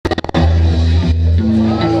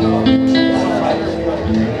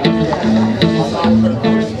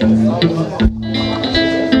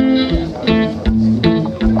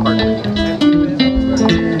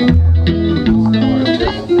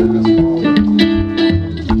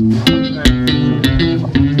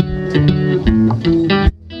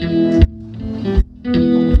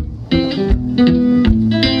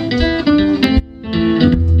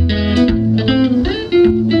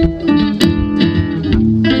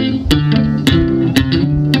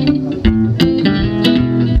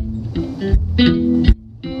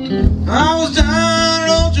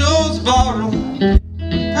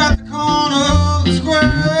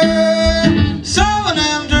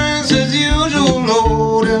usual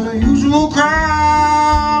load and the usual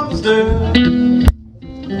crowd was there.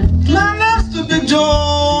 My master, Big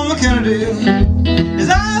Joe McKennedy, his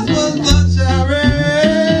eyes was bloodshot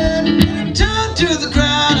red. He turned to the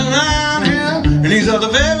crowd around him, and these are the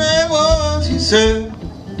very words he said.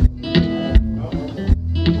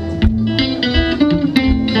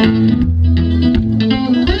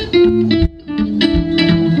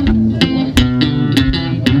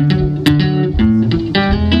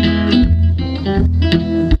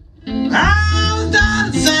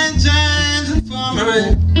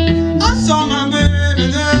 I saw my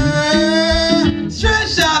baby there,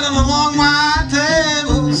 stretched out on a long white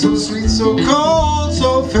table, so sweet, so cold,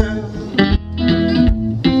 so fair.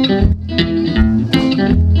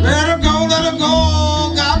 Let her go,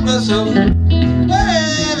 God bless her,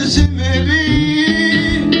 wherever she may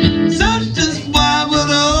be. Such just why would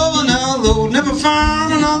over now, though, never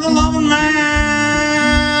find another loving man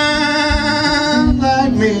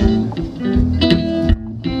like me.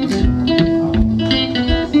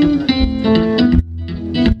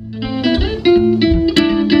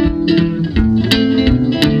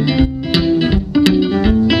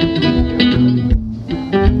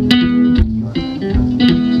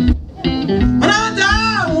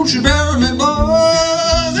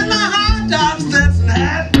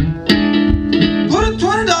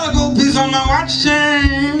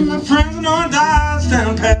 Chain, my friends know I die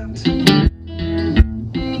stand pat.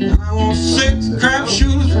 I want 6 crap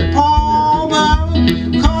shooters for Paul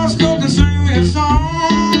Barrow, car smoke and sing me a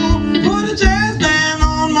song. Put a jazz band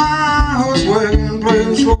on my horse wagon,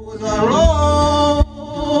 playing slow as I roll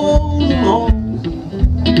along.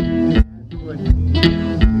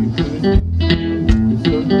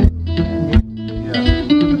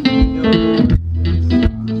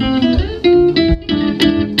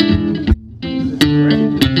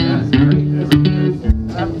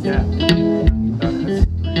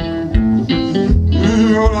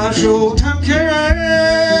 Roll out your time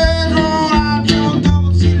carriage, roll out your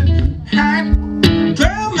double-seated hack.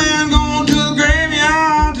 12 men going to the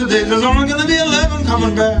graveyard today. There's only gonna be 11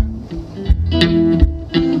 coming back.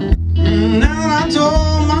 Now that I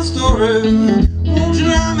told my story, won't you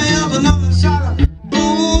line me up another shot of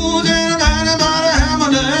booze? And if anybody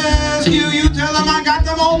happen to ask you, you tell them I got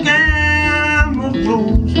them old gambler's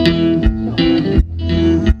blues.